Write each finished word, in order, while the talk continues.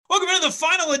the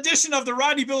final edition of the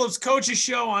Rodney Billups Coaches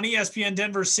Show on ESPN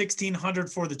Denver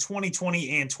 1600 for the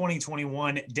 2020 and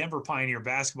 2021 Denver Pioneer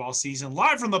basketball season,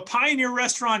 live from the Pioneer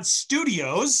Restaurant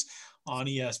Studios on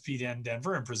ESPN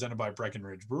Denver and presented by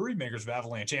Breckenridge Brewery, makers of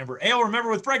Avalanche Amber Ale.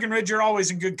 Remember, with Breckenridge, you're always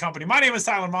in good company. My name is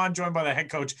Tyler Mon, joined by the head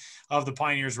coach of the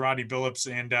Pioneers, Rodney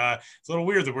Billups. And it's a little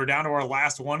weird that we're down to our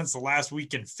last one. It's the last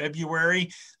week in February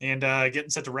and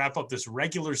getting set to wrap up this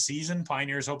regular season.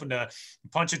 Pioneers hoping to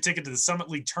punch a ticket to the Summit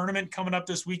League tournament coming up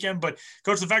this weekend. But,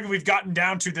 Coach, the fact that we've gotten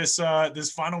down to this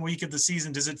this final week of the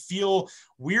season, does it feel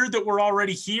weird that we're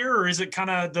already here, or is it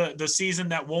kind of the season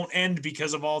that won't end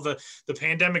because of all the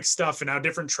pandemic stuff and how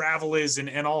different travel is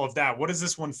and all of that? What does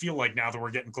this one feel like now that we're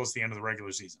getting close to the end of the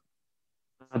regular season?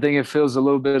 I think it feels a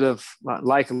little bit of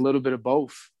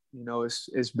both. You know,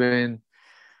 it's been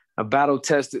a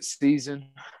battle-tested season,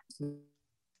 you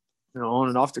know, on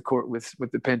and off the court with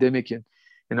the pandemic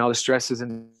and all the stresses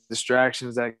and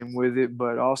distractions that come with it.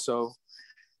 But also,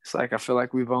 it's like I feel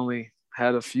like we've only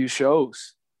had a few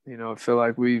shows. You know, I feel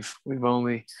like we've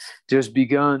only just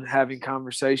begun having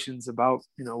conversations about,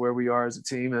 you know, where we are as a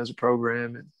team, as a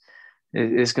program,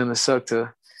 and it's going to suck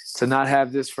to not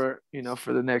have this for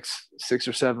the next 6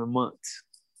 or 7 months.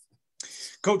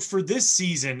 Coach, for this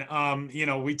season, you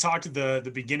know, we talked at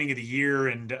the beginning of the year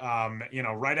and, you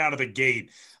know, right out of the gate,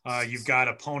 you've got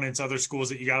opponents, other schools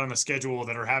that you got on the schedule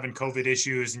that are having COVID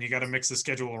issues, and you got to mix the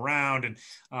schedule around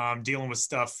and dealing with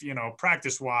stuff, you know,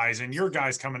 practice-wise, and your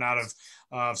guys coming out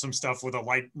of some stuff with a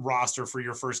light roster for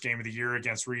your first game of the year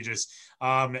against Regis.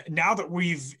 Now that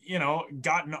we've, you know,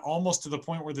 gotten almost to the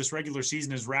point where this regular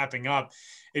season is wrapping up,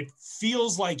 it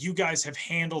feels like you guys have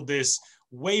handled this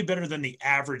way better than the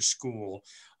average school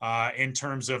in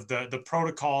terms of the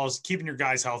protocols, keeping your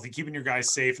guys healthy, keeping your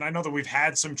guys safe. And I know that we've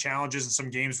had some challenges and some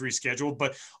games rescheduled,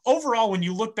 but overall, when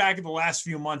you look back at the last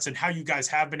few months and how you guys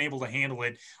have been able to handle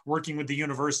it, working with the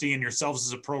university and yourselves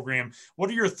as a program, what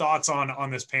are your thoughts on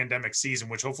this pandemic season,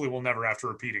 which hopefully we'll never have to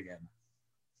repeat again?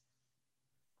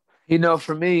 You know,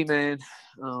 for me, man,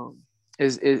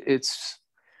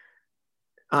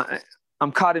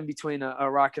 I'm caught in between a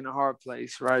rock and a hard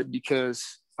place, right?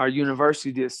 Because our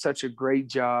university did such a great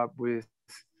job with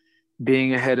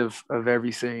being ahead of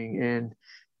everything. And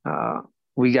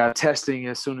we got testing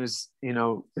as soon as, you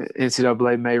know,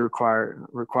 NCAA made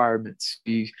requirements.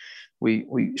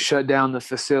 We shut down the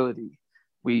facility.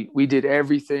 We did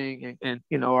everything. And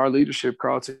you know, our leadership,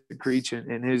 Carlton Creech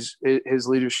and his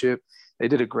leadership, they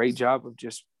did a great job of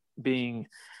just being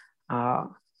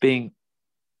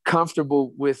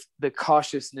comfortable with the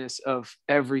cautiousness of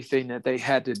everything that they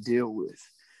had to deal with.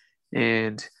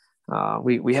 And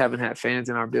we haven't had fans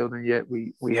in our building yet.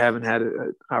 We haven't had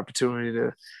an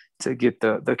opportunity to get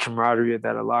the camaraderie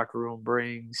that a locker room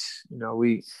brings. You know,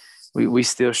 we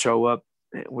still show up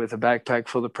with a backpack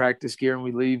full of practice gear, and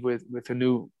we leave with a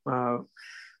new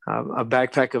a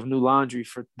backpack of new laundry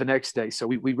for the next day. So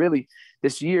we really,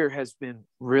 this year has been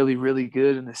really, really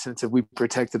good in the sense that we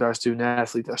protected our student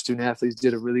athletes. Our student athletes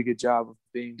did a really good job of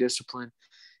being disciplined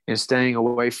and staying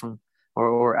away from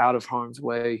or out of harm's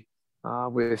way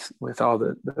with all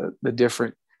the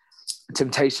different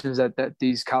temptations that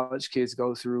these college kids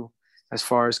go through as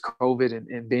far as COVID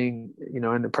and being, you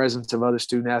know, in the presence of other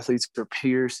student athletes or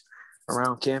peers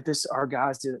around campus. Our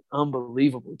guys did an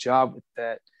unbelievable job with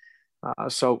that.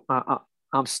 So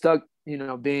I'm stuck, you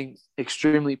know, being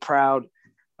extremely proud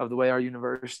of the way our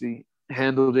university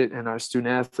handled it and our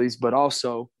student athletes, but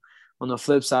also on the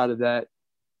flip side of that,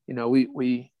 you know, we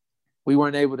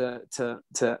weren't able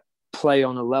to play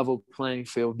on a level playing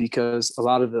field because a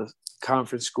lot of the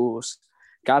conference schools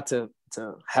got to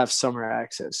have summer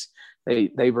access.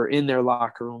 They were in their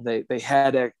locker room. They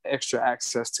had extra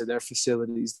access to their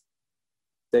facilities.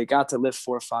 They got to lift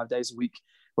 4 or 5 days a week,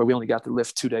 where we only got to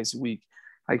lift 2 days a week.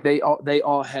 Like they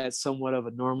all had somewhat of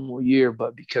a normal year,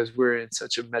 but because we're in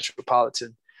such a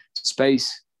metropolitan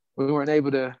space, we weren't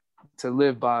able to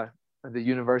live by the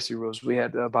university rules. We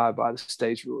had to abide by the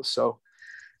stage rules. So,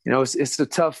 you know, it's a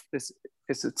tough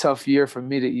year for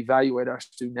me to evaluate our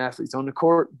student athletes on the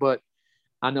court, but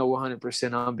I know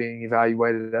 100% I'm being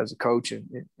evaluated as a coach, and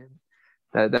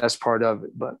that's part of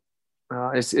it. But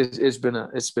it's been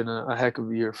a heck of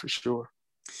a year for sure.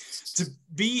 To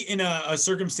be in a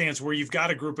circumstance where you've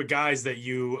got a group of guys that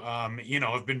you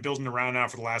know, have been building around now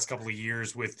for the last couple of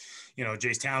years with,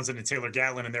 Jace Townsend and Taylor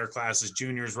Gatlin in their classes,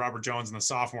 juniors, Robert Jones in the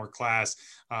sophomore class,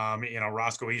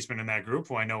 Roscoe Eastman in that group,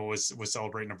 who I know was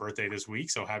celebrating a birthday this week.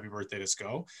 So happy birthday to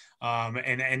Sco.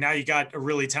 And now you got a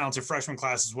really talented freshman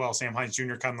class as well. Sam Hines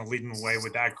Jr. kind of leading the way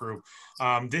with that group.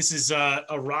 This is a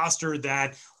roster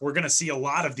that we're going to see a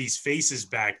lot of these faces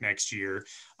back next year.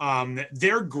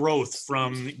 Their growth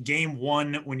from game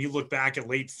one, when you look back at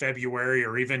late February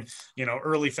or even,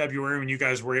 early February, when you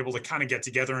guys were able to kind of get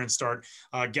together and start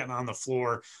getting on the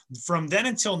floor, from then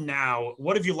until now,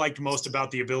 what have you liked most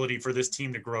about the ability for this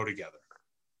team to grow together?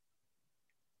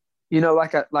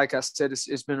 Like I said,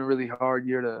 it's been a really hard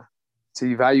year to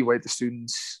evaluate the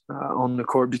students on the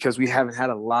court, because we haven't had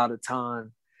a lot of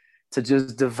time to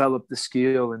just develop the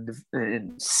skill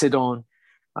and sit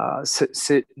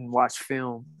and watch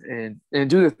film and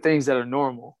do the things that are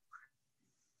normal.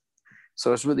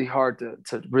 So it's really hard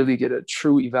to really get a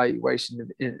true evaluation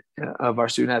of our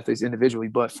student athletes individually.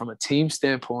 But from a team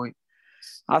standpoint,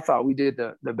 I thought we did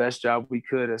the best job we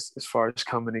could as far as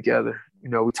coming together.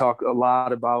 We talk a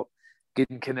lot about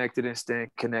getting connected and staying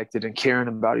connected and caring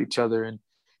about each other.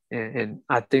 And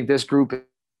I think this group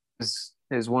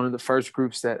is one of the first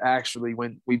groups that actually,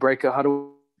 when we break a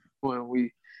huddle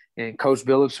and Coach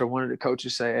Billups or one of the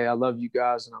coaches say, "Hey, I love you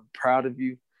guys and I'm proud of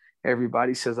you,"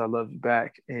 everybody says, "I love you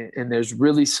back." And there's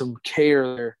really some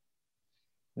care there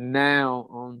now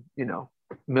on,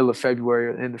 middle of February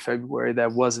or end of February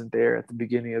that wasn't there at the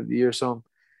beginning of the year. So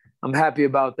I'm happy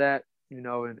about that,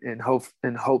 and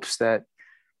hopes that,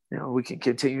 we can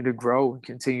continue to grow and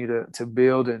continue to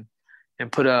build and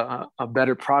put a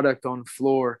better product on the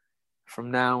floor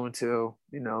from now until,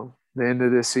 the end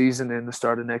of this season and the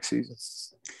start of next season.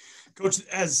 Coach,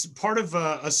 as part of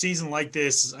a season like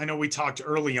this, I know we talked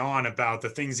early on about the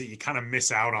things that you kind of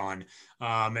miss out on,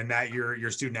 and that your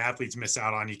student athletes miss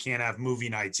out on. You can't have movie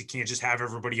nights. You can't just have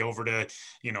everybody over to,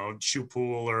 shoot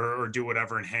pool or do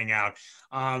whatever and hang out.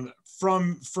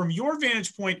 From your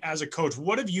vantage point as a coach,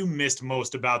 what have you missed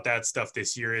most about that stuff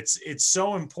this year? It's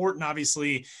so important,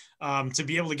 obviously, to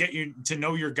be able to get you to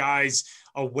know your guys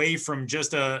away from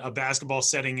just a basketball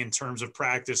setting in terms of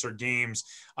practice or games.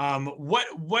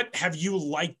 What have you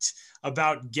liked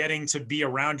about getting to be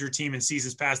around your team in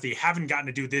seasons past that you haven't gotten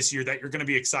to do this year that you're going to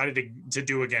be excited to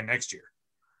do again next year?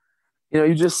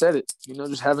 You just said it,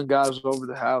 just having guys over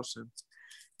the house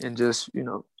and just,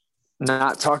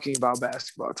 not talking about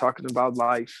basketball, talking about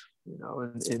life,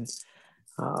 and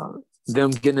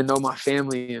them getting to know my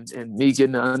family and me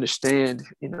getting to understand,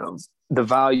 the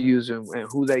values and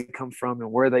who they come from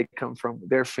and where they come from,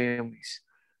 their families.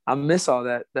 I miss all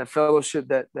that fellowship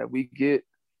that we get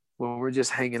when we're just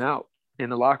hanging out in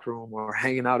the locker room or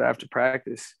hanging out after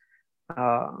practice.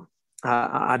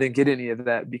 I didn't get any of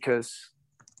that because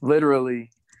literally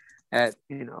at,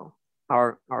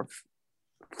 our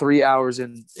 3 hours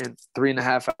and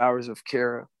 3.5 hours of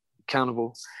care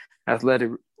accountable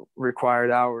athletic required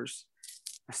hours,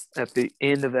 at the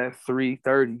end of that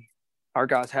 3:30, our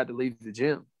guys had to leave the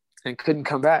gym and couldn't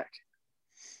come back.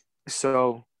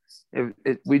 So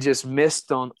we just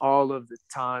missed on all of the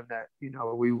time that,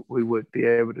 we would be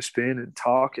able to spend and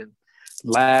talk and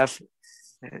laugh.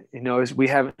 We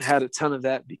haven't had a ton of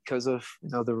that because of,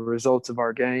 the results of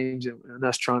our games and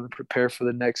us trying to prepare for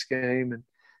the next game and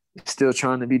still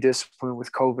trying to be disciplined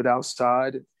with COVID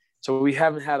outside. So we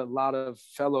haven't had a lot of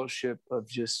fellowship of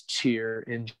just cheer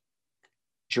and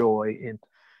joy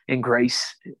and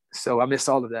grace. So I missed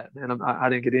all of that, and I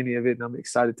didn't get any of it, and I'm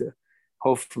excited to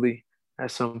hopefully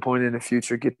at some point in the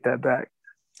future get that back.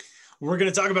 We're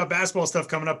going to talk about basketball stuff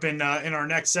coming up in our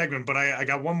next segment, but I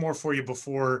got one more for you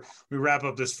before we wrap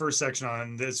up this first section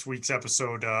on this week's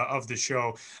episode of the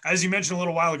show. As you mentioned a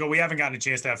little while ago, we haven't gotten a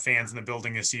chance to have fans in the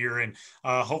building this year, and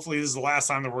hopefully this is the last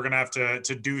time that we're going to have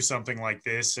to do something like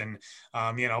this. And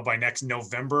by next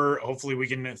November, hopefully we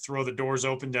can throw the doors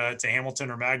open to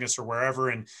Hamilton or Magnus or wherever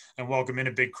and welcome in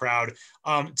a big crowd.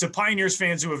 To Pioneers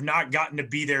fans who have not gotten to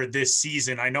be there this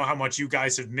season, I know how much you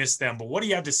guys have missed them, but what do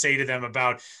you have to say to them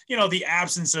about, the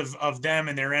absence of them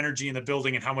and their energy in the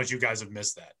building and how much you guys have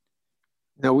missed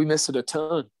that? We miss it a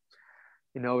ton,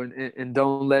 and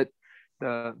don't let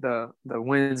the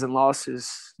wins and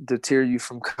losses deter you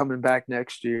from coming back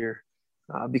next year,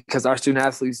 because our student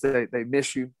athletes, they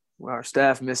miss you. Our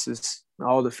staff misses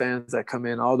all the fans that come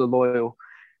in, all the loyal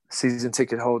season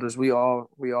ticket holders. We all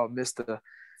miss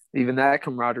even that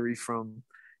camaraderie from,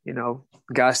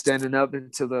 guys standing up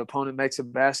until the opponent makes a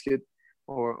basket,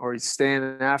 or he's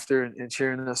standing after and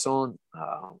cheering us on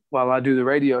while I do the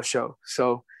radio show.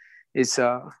 So it's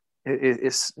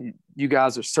you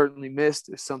guys are certainly missed.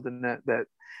 It's something that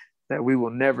we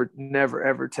will never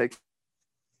ever take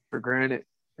for granted.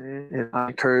 and I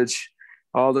encourage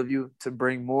all of you to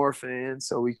bring more fans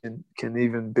so we can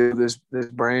even build this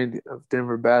brand of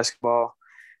Denver basketball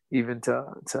even to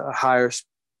a higher.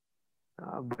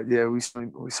 But yeah, we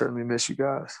certainly miss you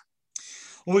guys.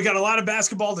 Well, we got a lot of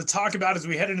basketball to talk about as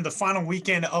we head into the final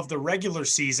weekend of the regular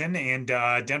season, and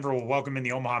Denver will welcome in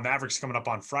the Omaha Mavericks coming up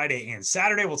on Friday and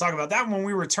Saturday. We'll talk about that when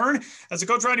we return as the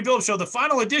Coach Rodney Billups Show, the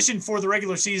final edition for the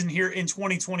regular season here in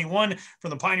 2021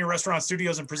 from the Pioneer Restaurant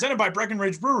Studios and presented by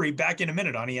Breckenridge Brewery. Back in a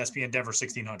minute on ESPN Denver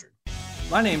 1600.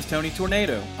 My name's Tony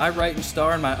Tornado. I write and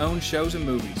star in my own shows and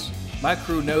movies. My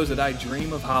crew knows that I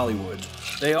dream of Hollywood.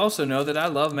 They also know that I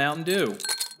love Mountain Dew.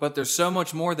 But there's so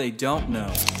much more they don't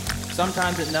know.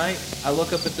 Sometimes at night, I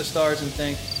look up at the stars and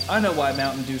think, I know why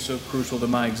Mountain Dew's so crucial to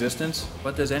my existence,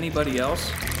 but does anybody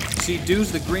else? See, Dew's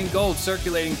the green gold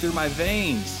circulating through my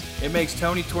veins. It makes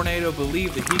Tony Tornado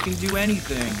believe that he can do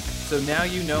anything. So now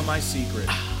you know my secret.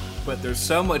 But there's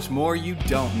so much more you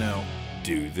don't know.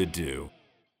 Do the Dew.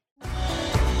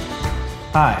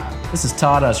 Hi, this is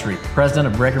Todd Usry, president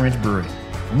of Breckenridge Brewery.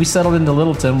 When we settled into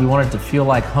Littleton, we wanted it to feel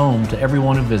like home to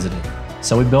everyone who visited.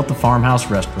 So we built the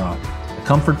Farmhouse Restaurant. The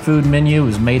comfort food menu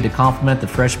is made to complement the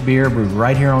fresh beer brewed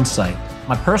right here on site.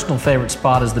 My personal favorite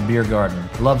spot is the beer garden.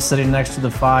 I love sitting next to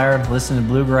the fire, listening to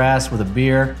bluegrass with a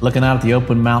beer, looking out at the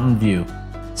open mountain view.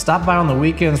 Stop by on the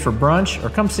weekends for brunch or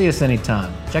come see us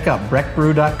anytime. Check out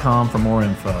breckbrew.com for more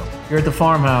info. Here at the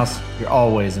Farmhouse, you're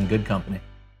always in good company.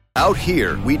 Out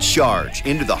here, we charge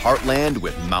into the heartland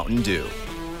with Mountain Dew.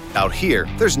 Out here,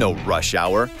 there's no rush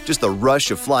hour, just the rush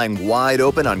of flying wide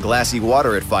open on glassy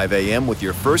water at 5 a.m. with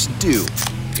your first dew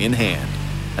in hand.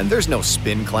 And there's no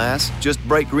spin class, just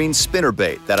bright green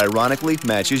spinnerbait that ironically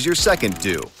matches your second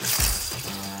dew.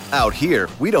 Out here,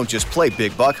 we don't just play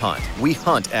big buck hunt, we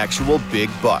hunt actual big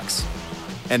bucks.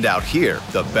 And out here,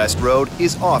 the best road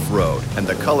is off-road, and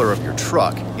the color of your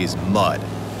truck is mud.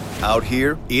 Out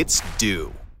here, it's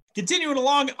dew. Continuing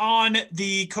along on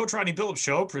the Coach Rodney Billups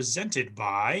Show, presented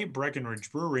by Breckenridge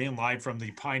Brewery and live from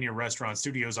the Pioneer Restaurant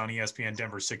Studios on ESPN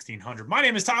Denver 1600. My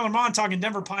name is Tyler Mon, talking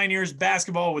Denver Pioneers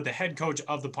basketball with the head coach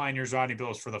of the Pioneers, Rodney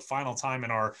Billups, for the final time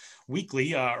in our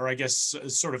weekly, or I guess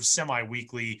sort of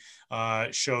semi-weekly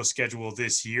show schedule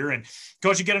this year. And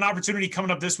Coach, you get an opportunity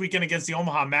coming up this weekend against the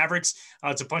Omaha Mavericks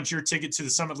to punch your ticket to the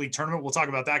Summit League tournament. We'll talk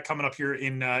about that coming up here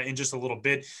in just a little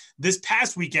bit. This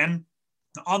past weekend,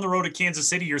 on the road at Kansas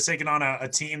City, you're taking on a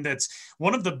team that's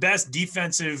one of the best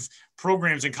defensive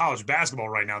programs in college basketball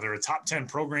right now. They're a top 10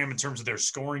 program in terms of their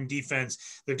scoring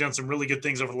defense. They've done some really good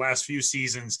things over the last few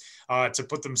seasons to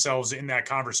put themselves in that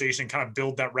conversation, kind of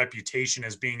build that reputation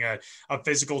as being a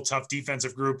physical, tough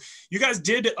defensive group. You guys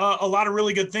did a lot of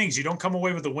really good things. You don't come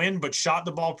away with the win, but shot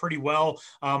the ball pretty well.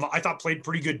 I thought played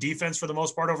pretty good defense for the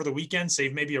most part over the weekend,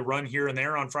 save maybe a run here and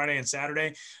there on Friday and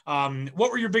Saturday.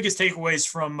 What were your biggest takeaways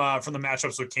from the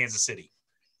matchups with Kansas City?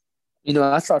 You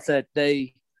know, I thought that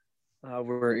they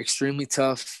were extremely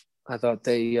tough. I thought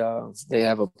they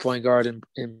have a point guard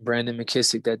in Brandon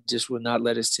McKissick that just would not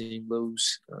let his team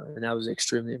lose. And that was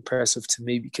extremely impressive to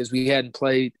me because we hadn't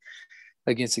played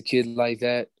against a kid like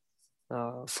that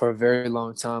for a very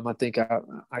long time. I think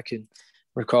I can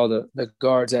recall the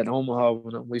guards at Omaha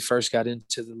when we first got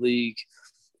into the league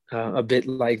a bit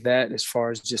like that as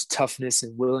far as just toughness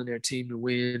and willing their team to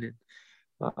win. And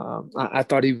I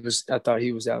thought he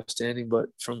was outstanding, but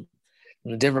from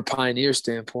the Denver Pioneer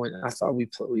standpoint, I thought we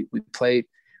played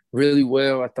really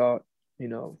well. I thought, you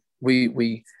know,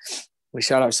 we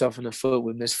shot ourselves in the foot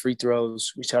with missed free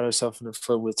throws. We shot ourselves in the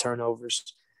foot with turnovers.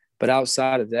 But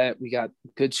outside of that, we got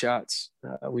good shots.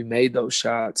 We made those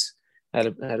shots at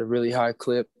a really high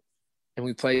clip, and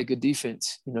we played good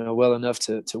defense, you know, well enough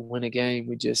to win a game.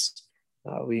 We just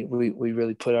we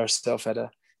really put ourselves at a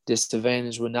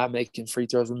disadvantage. We're not making free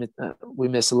throws. We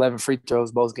missed 11 free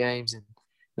throws both games, and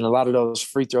a lot of those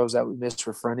free throws that we missed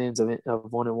were front ends of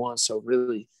 1-and-1. So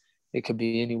really, it could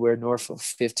be anywhere north of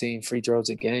 15 free throws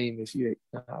a game if you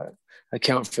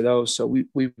account for those. So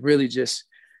we really just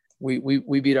we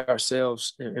beat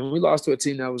ourselves, and we lost to a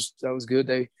team that was good.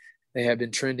 They had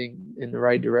been trending in the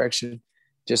right direction,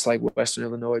 just like Western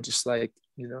Illinois, just like,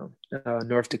 you know,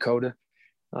 North Dakota,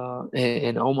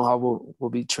 and Omaha will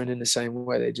be trending the same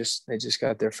way. They just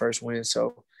got their first win.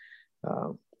 So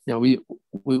you know,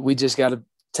 we just got to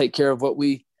take care of what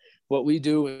we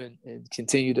do and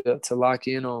continue to lock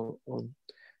in on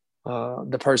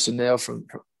the personnel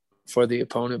for the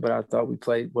opponent. But I thought we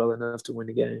played well enough to win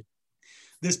the game.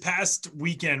 This past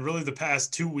weekend, really the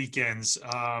past two weekends,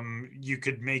 you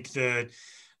could make the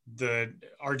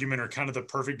argument or kind of the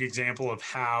perfect example of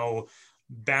how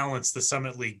balanced the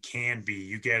Summit League can be.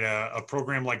 You get a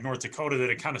program like North Dakota that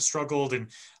had kind of struggled, and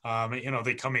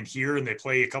they come in here and they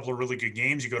play a couple of really good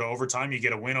games. You go to overtime, you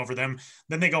get a win over them.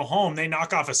 Then they go home, they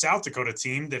knock off a South Dakota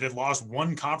team that had lost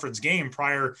one conference game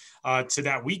prior to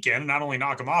that weekend, and not only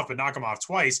knock them off, but knock them off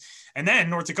twice. And then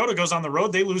North Dakota goes on the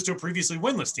road, they lose to a previously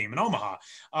winless team in Omaha.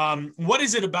 What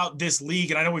is it about this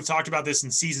league? And I know we've talked about this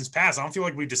in seasons past. I don't feel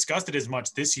like we've discussed it as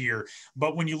much this year,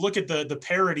 but when you look at the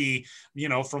parity,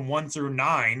 from 1 through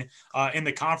 9 in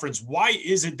the conference, why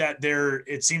is it that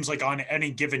it seems like on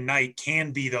any given night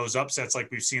can be those upsets like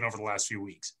we've seen over the last few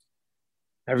weeks?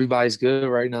 Everybody's good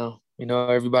right now.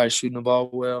 Everybody's shooting the ball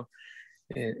well,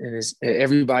 and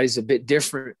everybody's a bit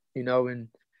different, and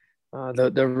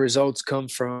the results come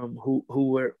from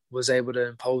who was able to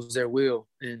impose their will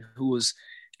and who was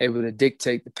able to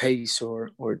dictate the pace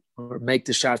or make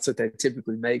the shots that they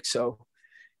typically make. So,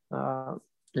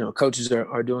 coaches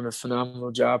are doing a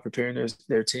phenomenal job preparing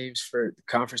their teams for the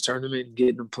conference tournament and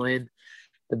getting them playing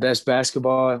the best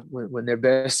basketball when their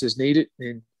best is needed.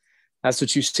 And that's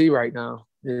what you see right now.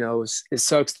 It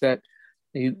sucks that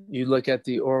you look at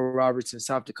the Oral Roberts and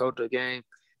South Dakota game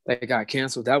that got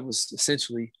canceled. That was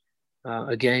essentially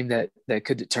a game that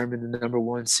could determine the number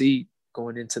 1 seed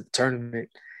going into the tournament.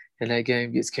 And that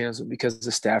game gets canceled because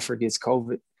the staffer gets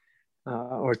COVID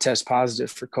or tests positive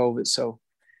for COVID. So,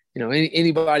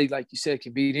 anybody, like you said,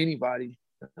 can beat anybody,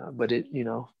 but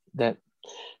that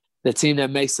the team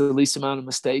that makes the least amount of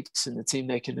mistakes and the team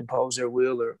that can impose their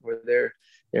will or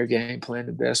their game plan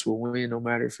the best will win, no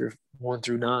matter if you're 1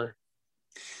 through 9.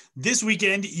 This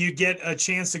weekend, you get a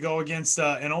chance to go against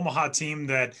an Omaha team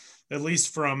that, at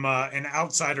least from an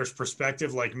outsider's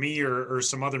perspective, like me or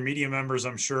some other media members,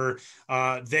 I'm sure,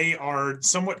 they are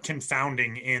somewhat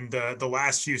confounding in the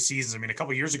last few seasons. I mean, a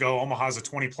couple of years ago, Omaha's a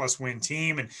 20-plus win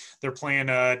team, and they're playing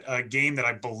a game that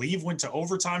I believe went to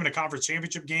overtime in a conference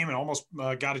championship game and almost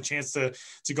got a chance to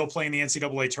go play in the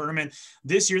NCAA tournament.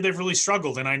 This year, they've really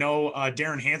struggled, and I know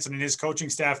Darren Hansen and his coaching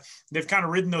staff, they've kind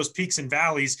of ridden those peaks and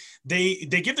valleys. They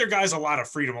give their guys a lot of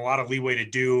freedom, a lot of leeway to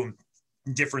do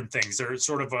different things. They're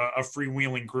sort of a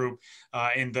freewheeling group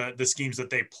in the schemes that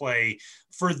they play.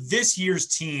 For this year's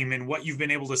team and what you've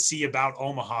been able to see about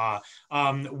Omaha,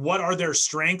 what are their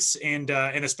strengths and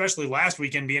especially last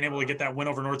weekend being able to get that win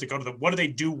over North Dakota? What do they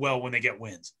do well when they get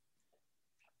wins?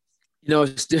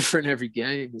 It's different every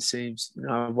game, it seems.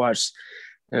 I've watched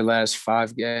their last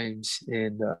 5 games,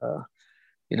 and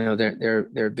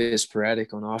they're a bit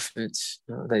sporadic on offense.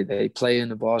 They play in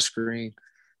the ball screen.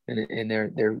 And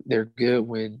they're good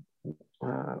when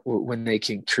they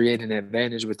can create an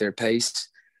advantage with their pace.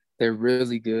 They're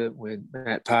really good when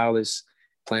Matt Powell is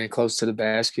playing close to the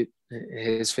basket.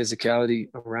 His physicality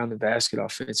around the basket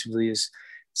offensively is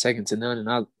second to none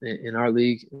in our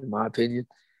league, in my opinion.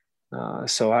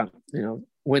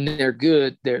 When they're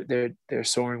good, they're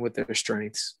soaring with their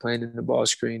strengths, playing in the ball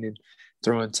screen and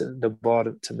throwing the ball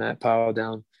to Matt Powell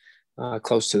down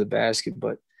close to the basket.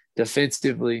 But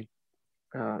defensively,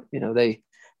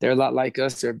 they're a lot like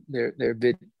us. They're a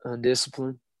bit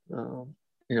undisciplined.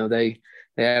 They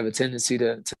have a tendency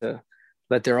to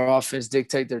let their offense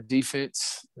dictate their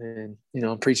defense. And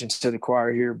I'm preaching to the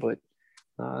choir here, but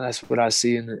that's what I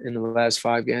see in the last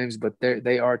 5 games. But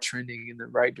they are trending in the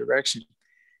right direction,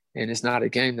 and it's not a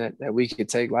game that we could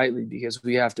take lightly because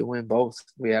we have to win both.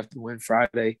 We have to win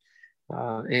Friday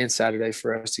and Saturday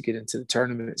for us to get into the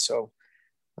tournament. So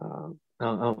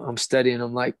I'm studying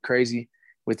them like crazy,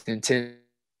 with the intent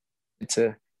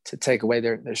to take away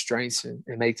their strengths and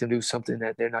make them do something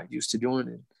that they're not used to doing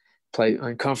and play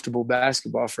uncomfortable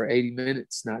basketball for 80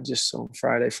 minutes, not just on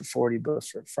Friday for 40, but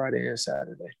for Friday and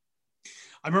Saturday.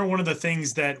 I remember one of the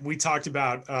things that we talked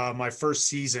about my first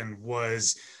season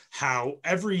was how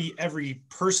every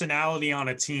personality on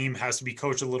a team has to be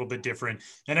coached a little bit different,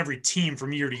 and every team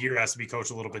from year to year has to be coached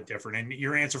a little bit different. And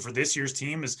your answer for this year's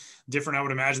team is different, I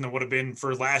would imagine, than would have been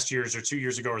for last year's or 2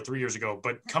 years ago or 3 years ago.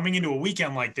 But coming into a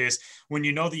weekend like this, when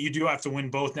you know that you do have to win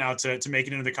both now to make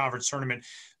it into the conference tournament,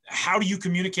 how do you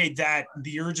communicate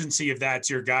the urgency of that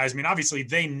to your guys? I mean, obviously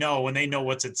they know and they know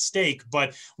what's at stake,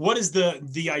 but what is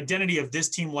the identity of this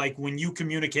team like when you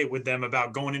communicate with them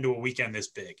about going into a weekend this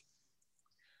big?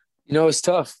 It's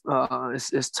tough.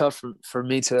 It's tough for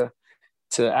me to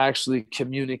actually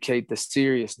communicate the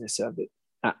seriousness of it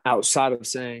outside of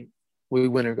saying we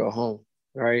win or go home,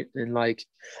 right? And like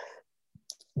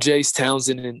Jace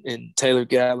Townsend and Taylor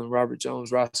Gatlin, Robert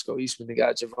Jones, Roscoe Eastman, the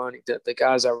guy Giovanni, the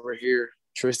guys that were here,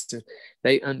 Tristan,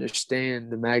 they understand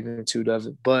the magnitude of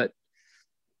it. But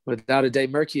without a Dave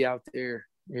Murkey out there,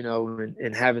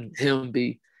 and having him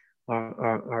be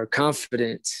our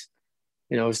confidence,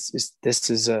 this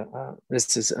is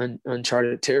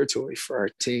uncharted territory for our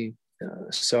team.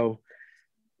 So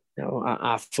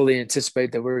I fully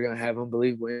anticipate that we're going to have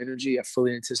unbelievable energy. I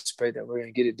fully anticipate that we're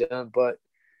going to get it done. But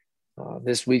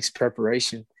this week's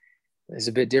preparation is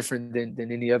a bit different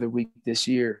than any other week this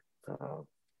year.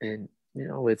 And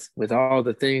with all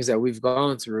the things that we've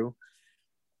gone through,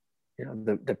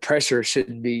 the pressure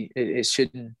shouldn't be. It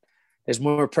shouldn't. There's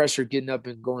more pressure getting up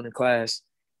and going to class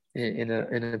in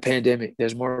a pandemic.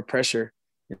 There's more pressure,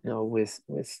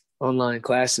 with online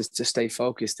classes to stay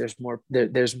focused.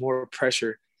 There's more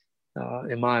pressure,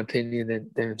 in my opinion,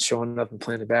 than showing up and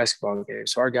playing a basketball game.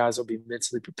 So our guys will be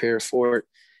mentally prepared for it,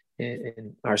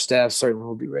 and our staff certainly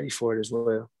will be ready for it as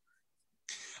well.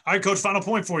 All right, Coach, final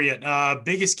point for you.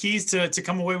 Biggest keys to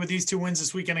come away with these 2 wins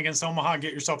this weekend against Omaha,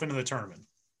 get yourself into the tournament.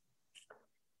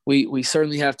 We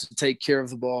certainly have to take care of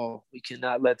the ball. We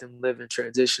cannot let them live in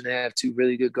transition. They have 2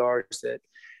 really good guards that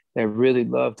really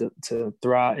love to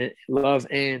love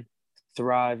and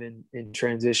thrive in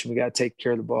transition. We got to take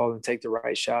care of the ball and take the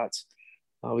right shots.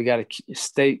 We got to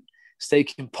stay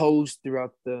composed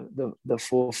throughout the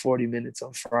full 40 minutes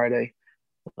on Friday.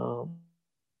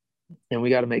 And we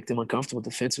got to make them uncomfortable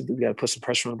defensively. We got to put some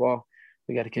pressure on the ball.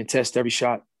 We got to contest every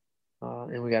shot,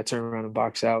 and we got to turn around and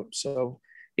box out. So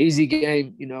easy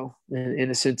game, in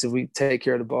the sense of we take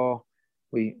care of the ball,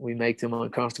 we make them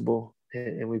uncomfortable,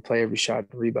 and we play every shot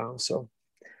and rebound. So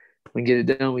we get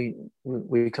it done,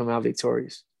 we come out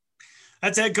victorious.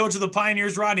 That's head coach of the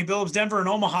Pioneers, Rodney Billups. Denver and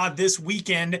Omaha this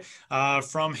weekend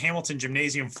from Hamilton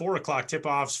Gymnasium, 4:00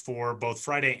 tip-offs for both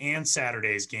Friday and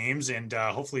Saturday's games, and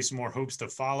hopefully some more hoops to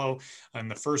follow in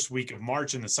the first week of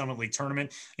March in the Summit League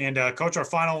tournament. And Coach, our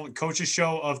final coaches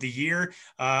show of the year,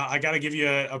 I got to give you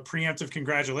a preemptive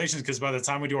congratulations, because by the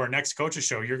time we do our next coaches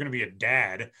show, you're going to be a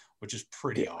dad, which is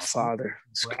pretty awesome. Father,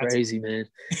 it's crazy, man.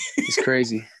 It's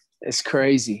crazy. It's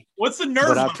crazy. What's the nerve?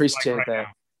 But I appreciate like that. now?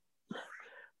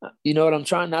 You know what? I'm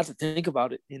trying not to think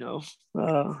about it.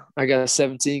 I got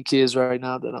 17 kids right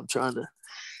now that I'm trying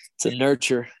to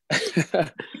nurture,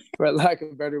 for lack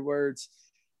of better words.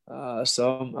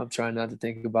 So I'm trying not to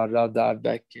think about it. I'll dive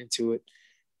back into it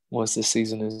once the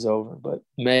season is over. But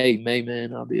May,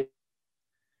 man, I'll be.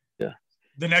 Yeah.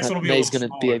 The next one will be May's going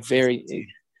to be a very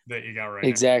that you got right.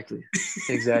 Exactly.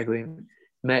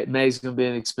 May's going to be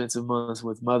an expensive month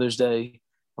with Mother's Day,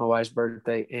 my wife's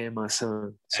birthday, and my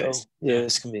son. So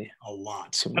it's gonna be a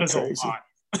lot. That is a lot.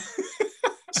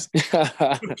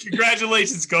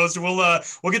 Congratulations, Coach.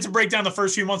 We'll get to break down the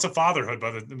first few months of fatherhood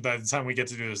by the time we get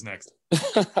to do this next.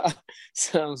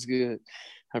 Sounds good.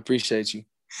 I appreciate you.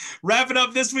 Wrapping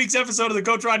up this week's episode of the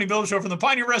Coach Rodney Billups Show from the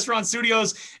Pioneer Restaurant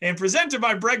Studios and presented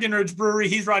by Breckenridge Brewery.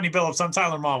 He's Rodney Billups. I'm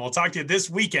Tyler Maun. We'll talk to you this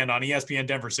weekend on ESPN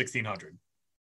Denver 1600.